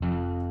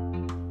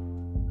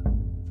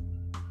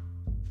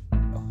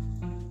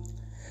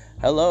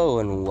Hello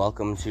and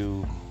welcome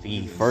to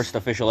the first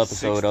official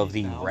episode of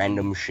the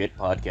Random Shit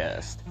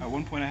Podcast. At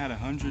one point I had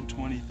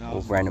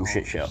 120,000. Random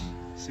Shit Show.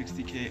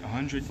 60K,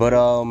 100. But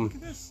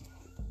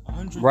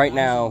right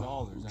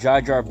now,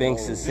 Jar Jar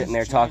Binks is sitting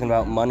there talking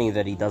about money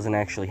that he doesn't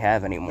actually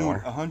have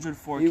anymore. Dude,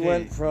 104K. He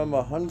went from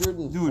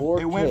 104K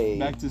Dude, it went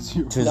back to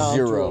zero. down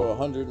zero. to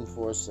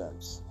 104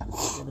 cents.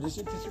 But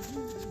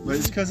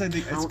it's because I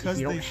think it's because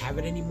you they don't have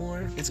it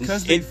anymore. It's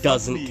because they It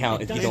doesn't fucked me.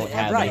 count if you don't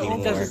have right, it it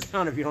anymore. doesn't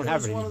count if you don't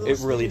have it anymore. It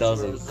really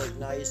doesn't. It's like,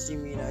 now you see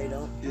me, now you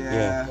don't.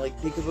 Yeah. Like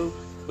peekaboo.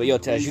 But yo,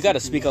 Taz, you gotta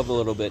speak up a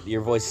little bit.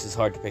 Your voice is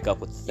hard to pick up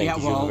with the thing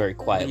because you have a very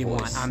quiet what do you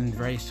voice. Want? I'm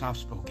very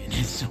soft-spoken.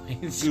 It's the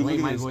Dude, way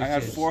look my at this. voice I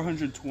had is.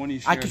 420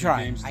 shares I can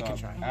try. of GameStop. I can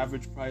try.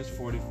 Average price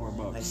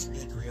 $44.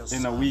 sneak real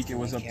In a week, it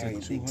was up to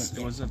 200.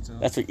 It was up to.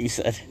 That's what you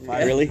said.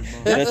 Really?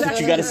 That's what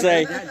you gotta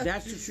say?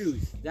 That's the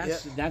truth.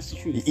 That's the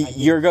truth.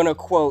 You're gonna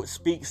quote,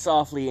 speak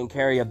softly and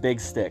carry a big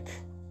stick.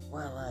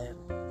 Well,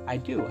 I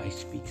do. I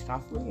speak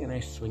softly and I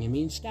swing a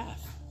mean staff.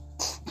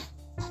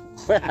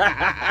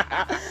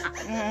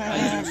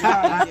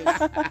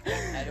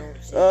 I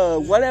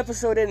don't. One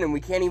episode in and we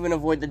can't even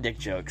avoid the dick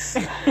jokes.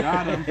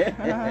 Got him.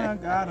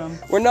 Got him.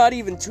 We're not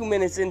even 2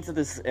 minutes into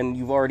this and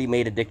you've already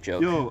made a dick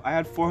joke. Yo, I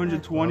had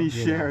 420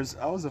 shares.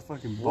 I was a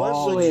fucking What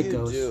ball. would it you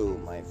goes.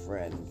 do, my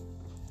friend?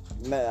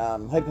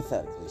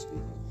 Hypothetically speaking,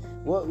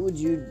 what would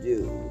you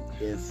do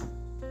if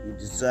you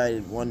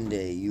decided one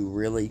day you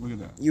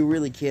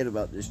really cared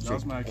about this That chick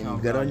was my and you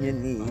account got on value. your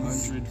knees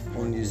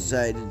 140. and you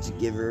decided to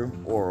give her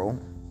oral,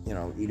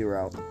 eat her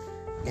out,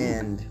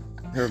 and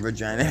her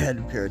vagina had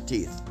a pair of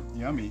teeth?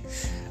 Yummy.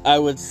 I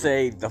would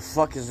say, the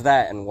fuck is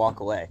that, and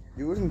walk away.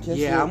 You wouldn't kiss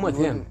her? Yeah, I'm with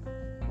You him.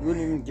 You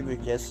wouldn't even give her a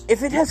kiss?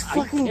 If it has Are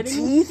you fucking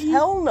kidding me? teeth,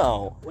 hell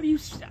no. What do you?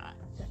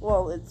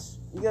 Well,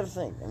 you gotta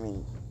think. I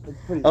mean, it's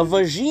pretty. A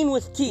vagine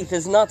with teeth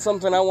is not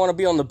something I want to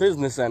be on the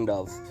business end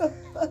of.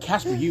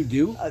 Casper, you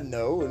do?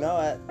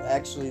 No,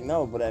 actually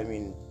no. But I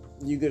mean,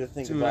 you gotta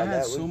think Dude, I about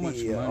had that. so would much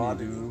be money,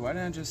 oddity. dude. Why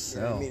didn't I just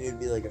You know what sell? I mean, it'd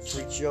be like a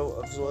freak show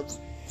of sorts.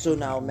 So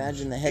now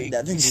imagine the head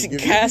that thing could give you.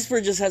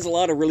 Casper just has a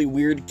lot of really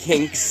weird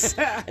kinks,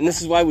 and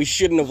this is why we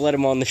shouldn't have let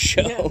him on the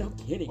show. Yeah, no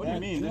kidding. What do you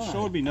mean? This God.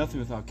 show would be nothing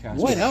without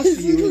Casper. What else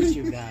do you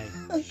into, guy?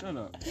 Shut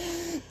up.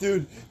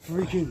 Dude,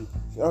 freaking.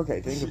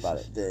 Okay, think about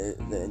it.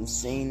 The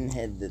insane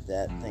head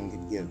that thing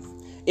could give.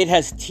 It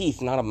has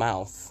teeth, not a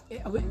mouth.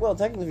 Well,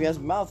 technically, if he has a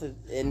mouth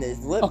and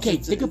his lips. Okay,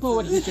 it's- think it's- about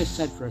what he just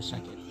said for a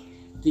second.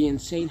 The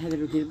insane head that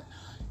would give.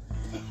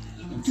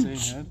 Insane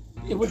head.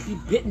 It would be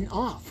bitten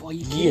off. Are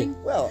you Yeah.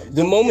 kidding? Well,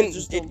 The moment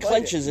just it don't bite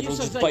clenches, it. it'll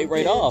Just just like bite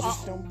right it- off.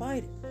 Just don't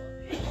bite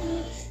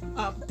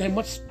it. Then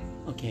what's?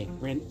 Okay,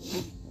 Brandon.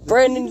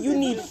 Brandon, you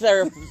need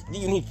therapy.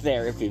 You need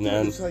therapy,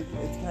 man. It's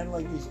kind of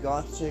like these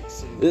goth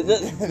chicks. And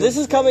This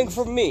is coming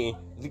from me,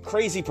 the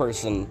crazy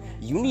person.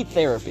 You need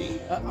therapy.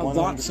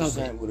 Lots of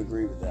it. 100% would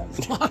agree with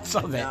that. Lots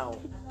of it. Now,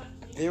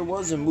 there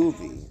was a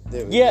movie.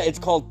 Yeah, it's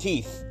called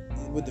Teeth.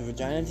 With the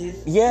vagina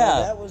teeth? Yeah.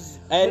 Now, that was.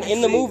 And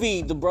in the actually-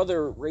 movie, the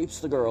brother rapes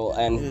the girl,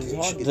 and His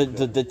hog gets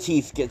the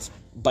teeth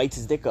bites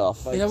his dick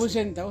off. Bites That was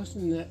in the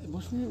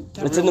wasn't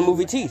that It's in the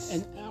movie Teeth.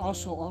 and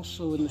also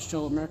in the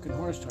show American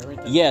Horror Story,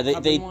 right? The Yeah,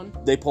 puppet one?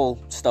 they pull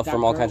stuff That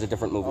from all girl? kinds of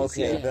different movies.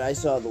 Okay, Yeah. but I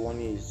saw the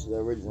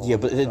original. Yeah,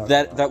 one but you're talking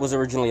that about. was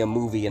originally a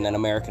movie, and then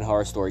American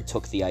Horror Story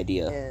took the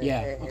idea. And- Yeah,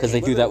 and- Because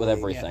they do that with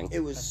literally, everything.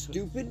 It was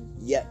stupid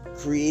yet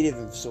creative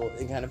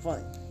and kind of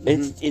funny.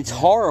 It's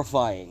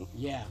horrifying.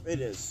 Yeah.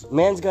 It is.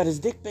 Man's got his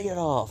dick bitten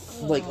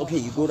off. Like, okay,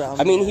 you go down.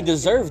 I mean, he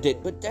deserved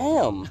it, but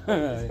damn.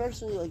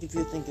 Especially like if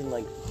you're thinking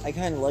like I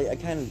kind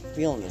of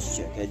feeling this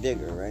chick. I dig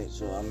her, right?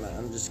 So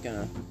I'm just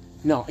gonna.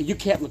 No, you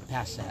can't look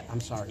past that. I'm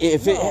sorry.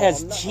 If it No,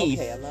 has I'm not- teeth,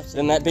 okay, I'm not then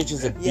saying that bitch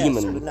is a Yes,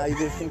 but demon. now you're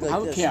gonna think like I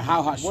don't this. care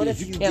how hot she What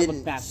is, if you you can't look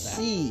didn't past that.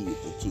 see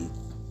the teeth?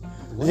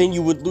 Then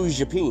you would lose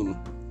your peen.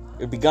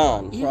 It'd be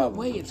gone. Either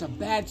Probably. way, it's a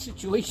bad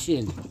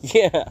situation.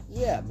 Yeah.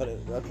 Yeah, but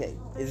okay,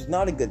 it's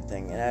not a good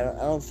thing, and I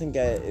don't think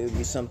it would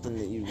be something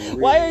that you.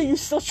 Really, Why are you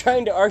still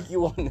trying to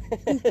argue on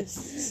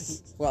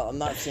this? Well, I'm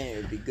not saying it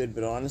would be good,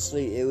 but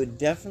honestly, it would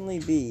definitely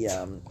be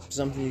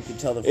something you could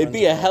tell the. It'd friends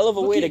be a about. hell of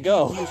a way to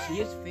go. You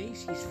see his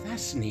face? He's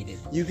fascinated.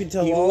 You can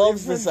tell He all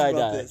loves your the friends side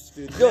about eye. this,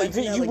 dude. No,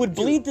 Imagine that, you like, would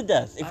dude, bleed to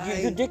death. If I-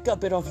 your dick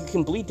got bit off, you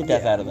can bleed to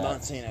death yeah, out of I'm that.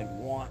 not saying I'd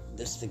want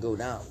this to go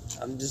down.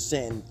 I'm just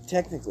saying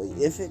technically,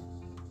 if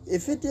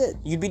it did,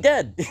 You'd be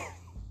dead.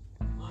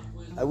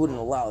 I wouldn't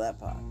allow that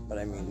part. But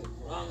I mean,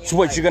 So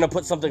what, you're gonna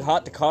put something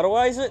hot to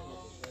cauterize it?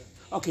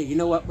 Okay, you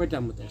know what? We're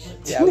done with this.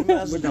 yeah, we might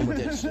as well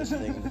ditch this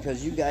thing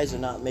because you guys are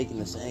not making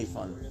this any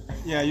fun.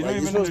 Yeah, you Like,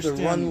 don't you're even supposed to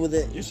understand. run with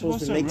it. You're You're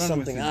supposed to make run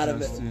something with out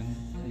of it. Justin.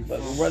 But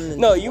we're running.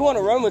 No, into you want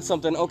to run with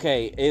something.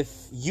 Okay, if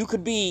you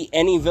could be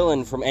any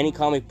villain from any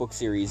comic book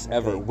series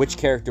ever, Okay. which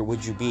character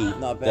would you be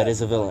Not bad. that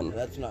is a villain?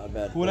 That's not a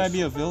bad. Would I be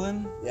question. a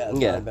villain? Yeah, that's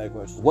Yeah. not a bad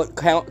question. What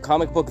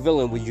comic book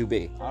villain would you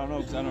be? I don't know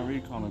because I don't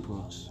read comic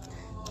books.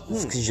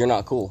 It's because you're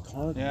not cool.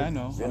 Yeah, I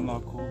know. I'm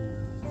not cool.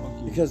 Fuck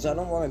you. Because I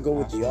don't want to go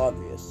with the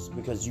obvious,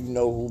 because you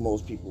know who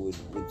most people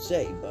would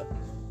say, but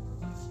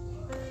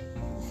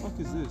What the fuck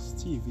is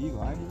this? TV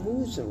library?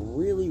 who's a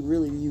really,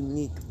 really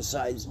unique,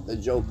 besides the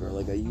Joker,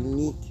 like a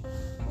unique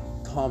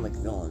comic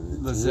villain.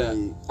 That's Lizette.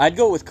 really... I'd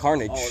go with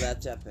Carnage. Oh,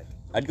 that's epic.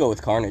 I'd go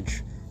with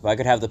Carnage. If I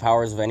could have the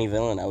powers of any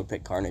villain, I would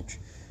pick Carnage.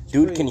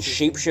 Dude pretty can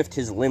interesting. shapeshift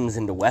his limbs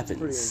into Pretty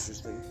weapons.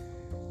 interesting.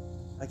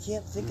 I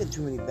can't think of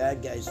too many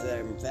bad guys that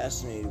I'm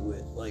fascinated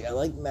with. Like, I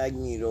like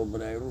Magneto,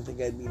 but I don't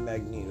think I'd be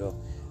Magneto.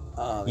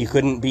 You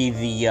couldn't be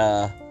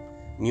the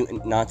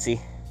mutant Nazi.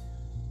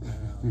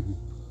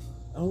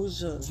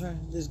 Sorry,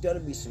 there's got to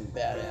be some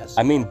badass.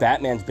 I mean,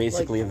 Batman's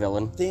basically a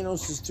villain.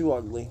 Thanos is too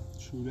ugly.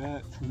 True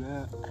that.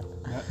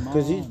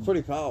 Because he's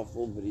pretty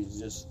powerful, but he's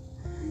just...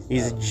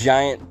 He's a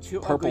giant Too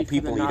purple ugly for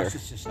people the eater.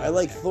 narcissist. I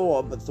like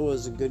Thor, but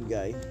Thor's a good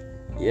guy.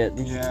 Yeah,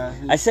 Yeah.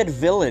 I said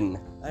villain.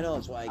 I know,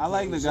 that's why I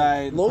like can't the use guy,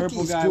 it. the purple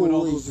Loki's guy cool, with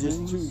all he's those just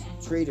rings.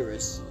 too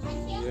traitorous. You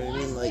know what I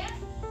mean? Like,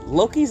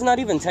 Loki's not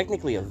even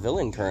technically a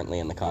villain currently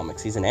in the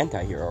comics. He's an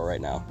anti-hero right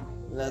now.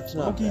 that's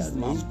not Loki's bad.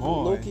 my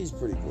boy. Loki's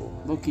pretty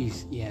cool.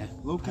 Loki's, yeah.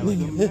 Loki's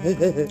the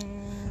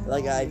man.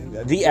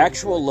 Like, The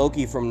actual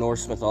Loki from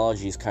Norse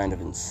mythology is kind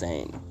of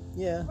insane.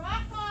 Yeah.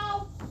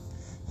 Rocco,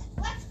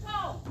 let's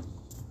go.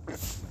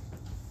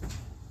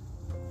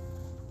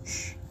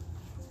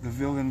 The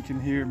villain can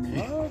hear me.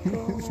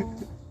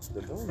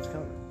 The villain's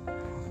coming.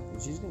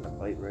 And she's gonna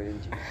bite right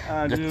into you.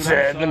 Ah, The dude, I'm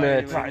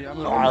terminate. sorry, lady. I'm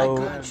Oh not my like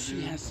God, that, She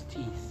dude. has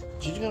teeth.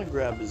 She's gonna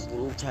grab his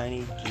little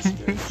tiny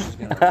keister and she's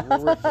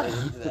gonna rip right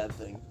into that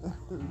thing.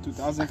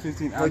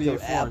 2015 Like Audi an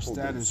A4 apple,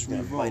 status dude. She's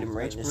gonna bite him revoked.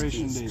 right in his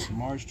Expiration keys. date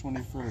March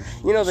 21st.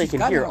 You know they She's can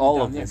got hear them all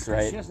down of there, this, but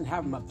right? She doesn't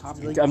have them up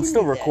top. Like, I'm give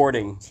still me that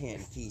recording. Tan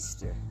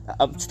keister.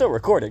 I'm still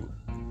recording.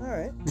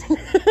 Alright.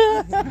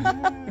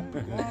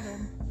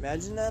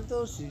 Imagine that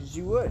though.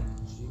 She would.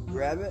 She'd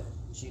grab it.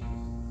 She'd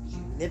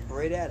nip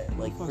right at it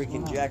like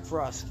freaking Jack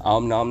Frost.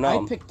 Nom I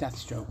nom. picked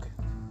Deathstroke.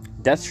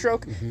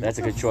 Deathstroke? That's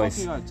a good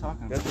choice. What are you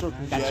talking That's about?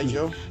 what That's G.I. me.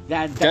 Joe.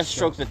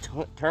 Deathstroke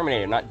the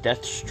Terminator, not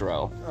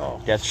Deathstro.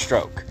 Oh.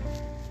 Deathstroke.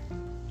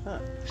 I'm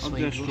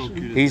Slade Deathstroke Wilson.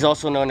 kid. He's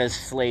also known as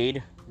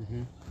Slade.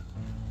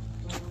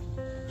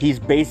 He's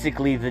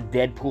basically the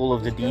Deadpool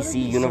of the There's DC gotta be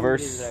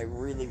universe.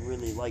 somebody that I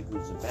really like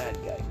who's a bad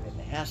guy, and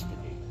it has to be.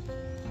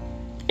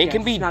 It Yeah,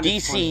 can be it's not as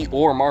DC funny.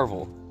 or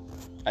Marvel.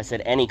 I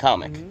said any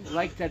comic. I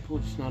like Deadpool,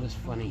 it's not as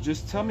funny.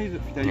 Just tell me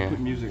that you Yeah. put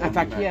music In on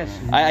fact, the yes.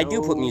 background. I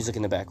do put music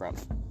in the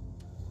background.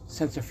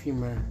 Sense of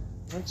humor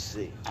Let's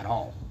see. at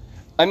all.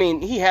 I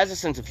mean, he has a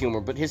sense of humor,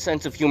 but his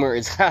sense of humor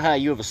is, haha,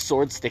 you have a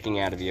sword sticking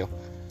out of you.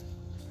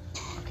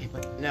 Okay,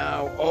 but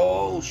Now,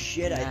 oh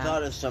shit, I Nah.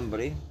 thought of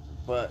somebody,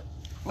 but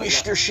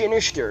Mr.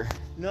 Shinister.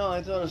 no,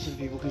 I thought of some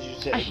people because you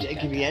said I it, hate it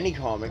that can be guy. any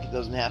comic. It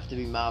doesn't have to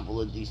be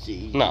Marvel or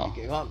DC. No.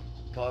 You can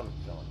comic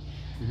villain.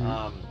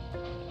 Mhm.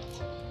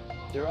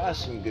 There are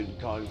some good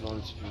comic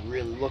villains if you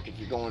really look. If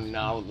you're going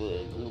now,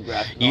 the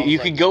graphic. You novels,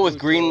 could like go with Naruto,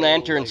 Green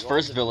Lantern's like all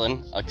first the-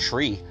 villain, a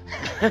tree.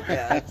 Yeah,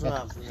 that's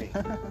not for me.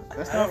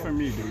 That's not for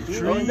me, dude. Dude,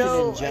 Tree.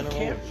 no, I general,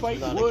 can't is fight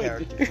not a wood.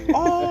 character for me.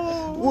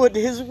 Oh, wood,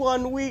 his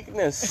one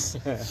weakness.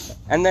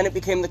 And then it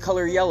became the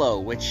color yellow,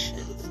 which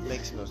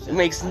Makes no sense.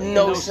 makes no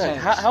No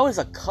sense. sense. How is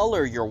a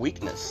color your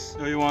weakness?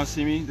 Yo, you want to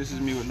see me? This is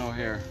me with no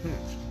hair.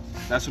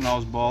 That's when I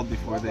was bald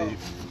before they.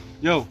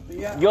 Yo,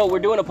 Yo, we're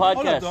doing a hold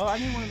up, podcast. dog. I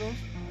need one of those.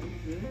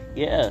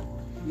 Yeah.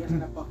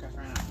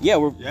 Yeah,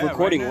 we're Yeah,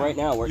 recording right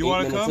now. We're You 8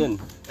 wanna minutes come? in.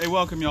 Hey,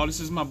 welcome, y'all. This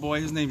is my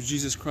boy. His name's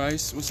Jesus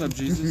Christ. What's up,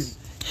 Jesus?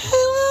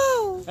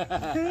 Hello.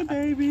 Hey,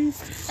 baby.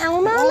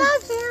 Elmo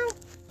loves you.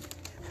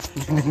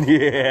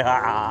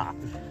 Yeah.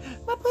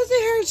 my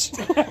pussy hurts.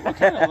 What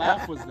kind of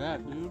laugh was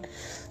that, dude?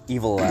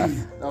 Evil laugh.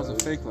 That was a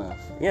fake laugh.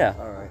 Yeah.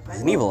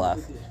 It's an evil laugh.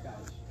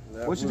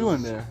 What you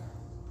doing there?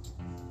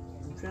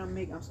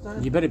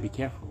 You better be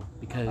careful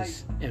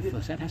because if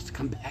Lisette has to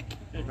come back,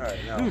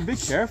 Dude, be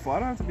careful. I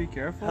don't have to be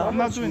careful. How I'm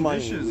not much doing money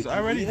dishes. would I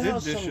you- already you know how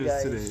did some dishes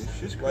guys, today.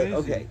 She's Like, crazy.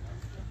 okay,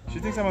 She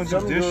thinks I'm gonna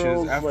some do dishes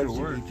girls after like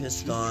to work. be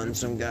pissed on.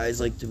 Some guys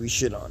like to be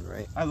shit on,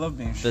 right? I love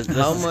being That's, shit. that's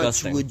How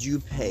disgusting. much would you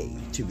pay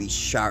to be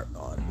shat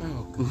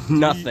on?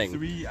 Nothing.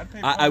 I'd pay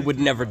I probably would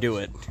never do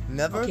it.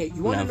 Never. okay,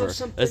 you want to know Never.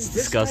 something? That's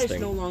This guy's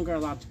disgusting. no longer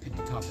allowed to pick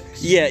the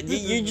topics. Yeah,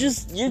 you're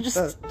just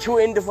too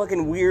into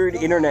fucking weird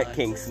internet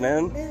kinks,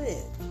 man.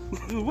 Minute.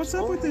 Dude, what's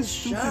up with this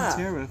stupid shot.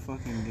 Terra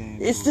fucking game?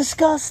 It's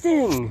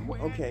disgusting.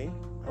 Okay.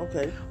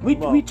 Okay. We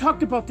Well,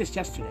 talked about this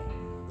yesterday.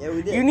 yeah,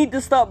 we did. You need to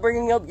stop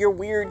bringing up your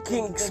weird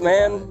kinks, Think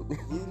about man. it.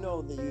 You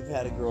know that you've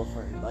had a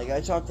girlfriend. Like,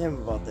 I talked to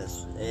him about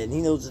this, and he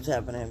knows it's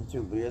happened to him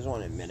too, but he doesn't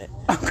want to admit it.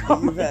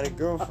 You've had a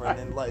girlfriend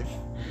in life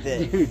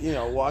that, you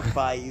know, walked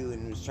by you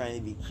and was trying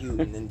to be cute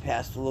and then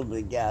passed a little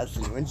bit of gas,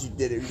 and when she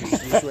did it, she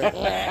just went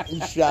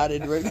and shot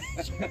it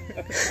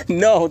right.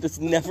 No, this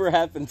never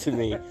happened to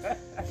me.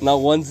 Not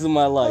once in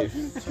my life.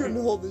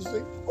 Couldn't hold this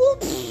thing.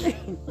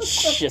 Oops.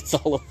 Shit's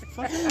all over.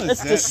 Fucking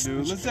That's Lizette, just-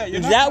 dude. Lizette,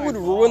 you're not That my would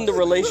fault. ruin the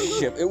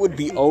relationship. It would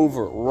be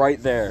over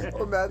right there.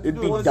 Imagine It'd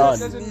be doing done.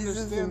 this. Doesn't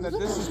understand that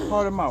this is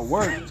part of my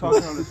work,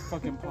 talking on this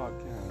fucking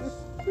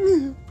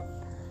podcast.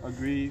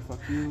 Agree, fuck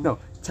you. No,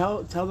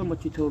 tell them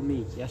what you told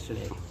me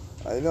yesterday.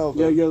 I know,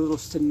 Your but your little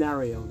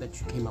scenario that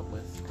you came up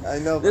with. I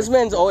know. This but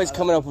man's always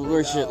coming up with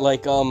weird shit.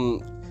 Like,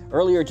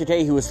 earlier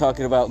today he was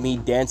talking about me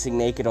dancing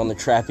naked on the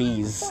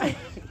trapeze.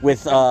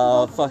 with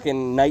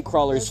fucking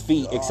Nightcrawler's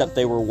feet, except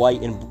they were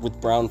white and with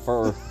brown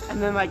fur.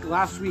 And then, like,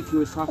 last week he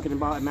was talking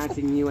about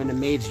imagining you in a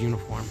maid's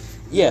uniform.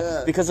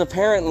 Yeah, because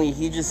apparently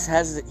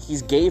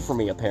he's gay for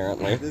me,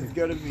 apparently. There's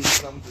gotta be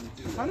something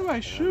to it. How do I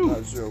I'm shoot?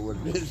 not sure what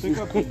it is. Pick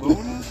up a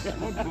bonus?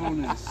 What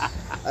bonus?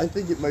 I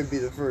think it might be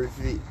the furry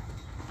feet.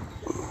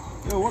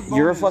 Yo, what bonus?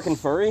 You're a fucking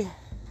furry?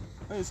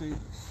 Wait a second.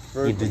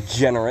 You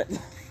degenerate.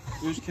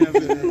 There's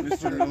Kevin,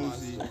 Mr.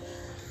 Nosy.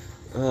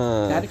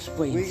 That We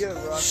explains get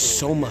Rocco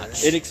so over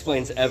much. It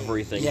explains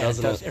everything, Yeah, it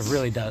doesn't does. it? It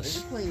really here. Are does.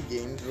 you playing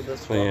games with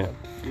us? Yeah. Rocco?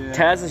 Yeah.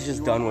 Taz is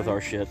just done with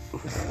our shit.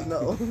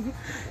 No.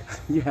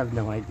 You have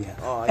no idea.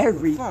 Oh, I-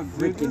 Every Fuck,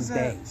 dude, what's freaking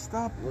day. that?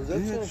 Stop. Well,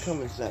 that's gonna bitch.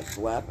 come and start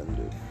flapping,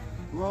 dude.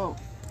 Bro,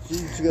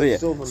 She's But got yeah,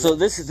 silver so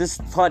lips. this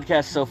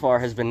podcast so far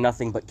has been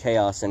nothing but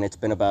chaos, and it's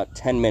been about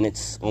 10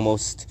 minutes,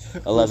 almost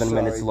 11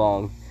 sorry. minutes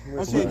long.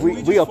 okay, we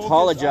can just focus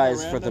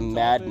apologize on a for the random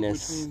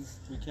madness. topic, which means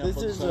we can't This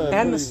focus is on a it.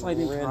 And the pretty slight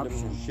random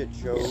interruption. shit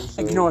show.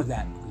 So Ignore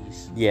that,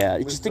 please. Yeah,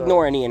 With, just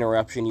ignore any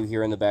interruption you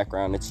hear in the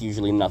background. It's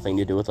usually nothing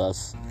to do with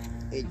us.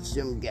 It's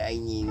some guy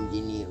named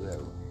De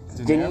Niro.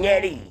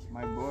 Denetti.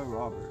 My boy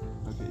Robert.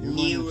 Okay,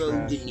 Nero you're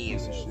going De to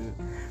piece of Niro. shit.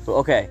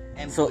 Okay,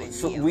 And so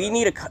Nero. we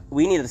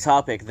need a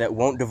topic that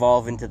won't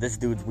devolve into this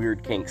dude's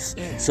weird kinks.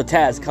 So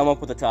Taz, come up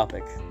with a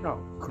topic. No,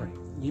 great.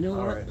 You know what?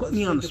 Alright, Put let's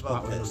me on the think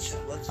about spot with this.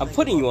 this. Let's I'm think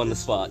putting you about on the this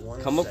for spot.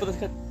 one Come up with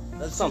second.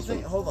 a Something.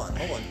 something. Hold on,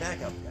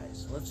 back up,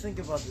 guys. Let's think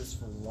about this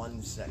for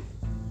 1 second.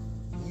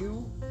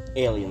 You,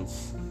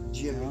 Aliens.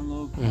 Jimmy.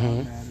 Download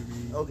Mhm.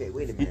 battery. Okay,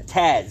 wait a minute.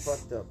 Taz.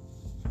 Fucked up.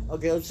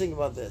 Okay, let's think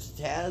about this.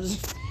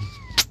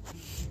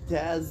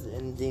 Taz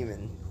and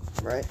Demon,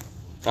 right?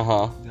 Uh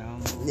huh.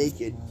 Download.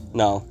 Naked.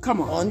 No.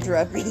 Come on. On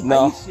trapeze.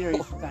 No. Are you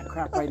serious with that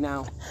crap right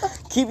now?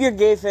 Keep your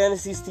gay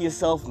fantasies to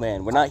yourself,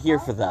 man. We're not here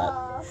for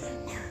that.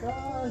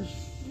 Gosh,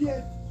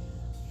 shit.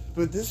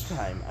 But this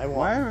time, I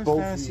Why are want both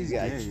of you fantasies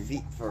guys gay?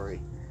 feet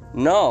furry.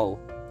 No.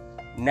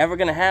 Never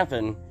gonna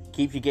happen.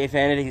 Keep your gay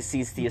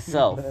fantasies to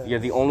yourself. You're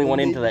the only one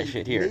into that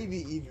shit here. Maybe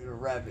even a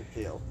rabbit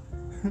tail.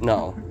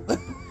 No.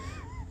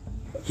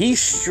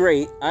 He's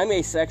straight. I'm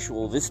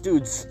asexual. This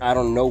dude's I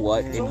don't know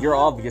what, and you're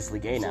obviously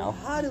gay So now.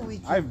 how do we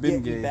keep I've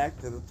been getting gay. back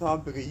to the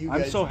topic of you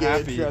I'm guys so gay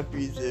happy.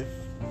 trapeze if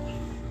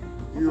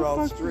What you're the all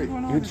fuck is straight?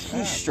 going on Dude, with he's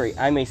that? straight.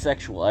 I'm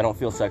asexual. I don't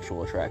feel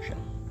sexual attraction.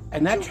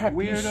 And that You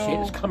trapeze weirdo. shit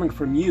is coming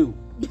from you.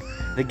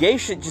 The gay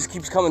shit just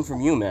keeps coming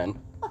from you, man.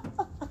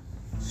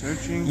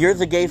 Searching. You're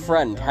the gay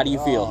friend. How do you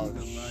feel?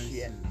 Oh,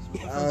 shit.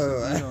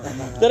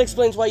 Oh, That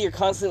explains why you're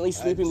constantly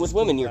sleeping with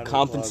women. You're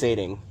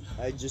compensating.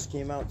 I just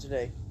came out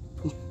today.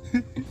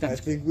 I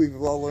think we've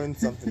all learned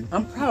something.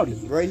 I'm proud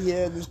of you. Right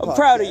here in this I'm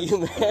proud of podcast. you,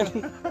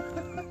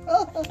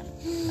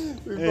 man.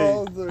 We've Hey.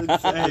 all learned Hey,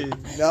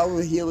 something. Now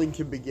the healing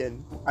can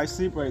begin. I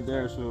sleep right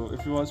there, so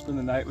if you want to spend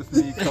the night with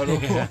me, cuddle.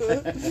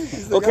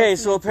 He's like, Okay, "I'll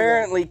so see you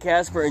apparently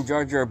Casper and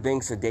Jar Jar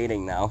Binks are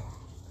dating now.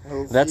 today."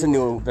 I'll That's see a you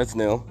new. That's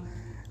new.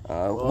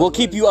 We'll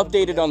keep you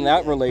updated on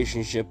that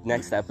relationship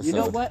next episode. You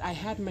know what? I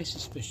had my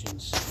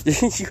suspicions.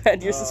 You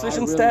had your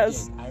suspicions, I really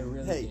Taz? did. I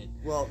really Hey, did.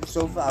 well,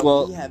 so far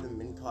Well- we haven't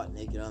been caught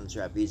naked on the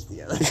trapeze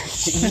together.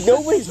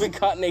 Nobody's been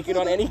caught naked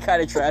on any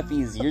kind of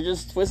trapeze. You're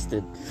just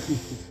twisted.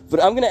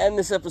 But I'm gonna end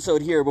this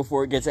episode here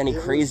before it gets any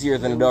crazier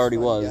than it already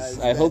fun, was. guys.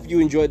 I hope you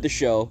enjoyed the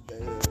show.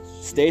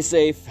 Stay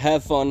safe,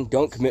 have fun,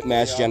 don't commit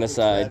mass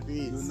genocide. Do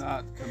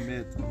not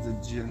commit the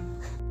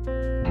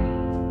gin.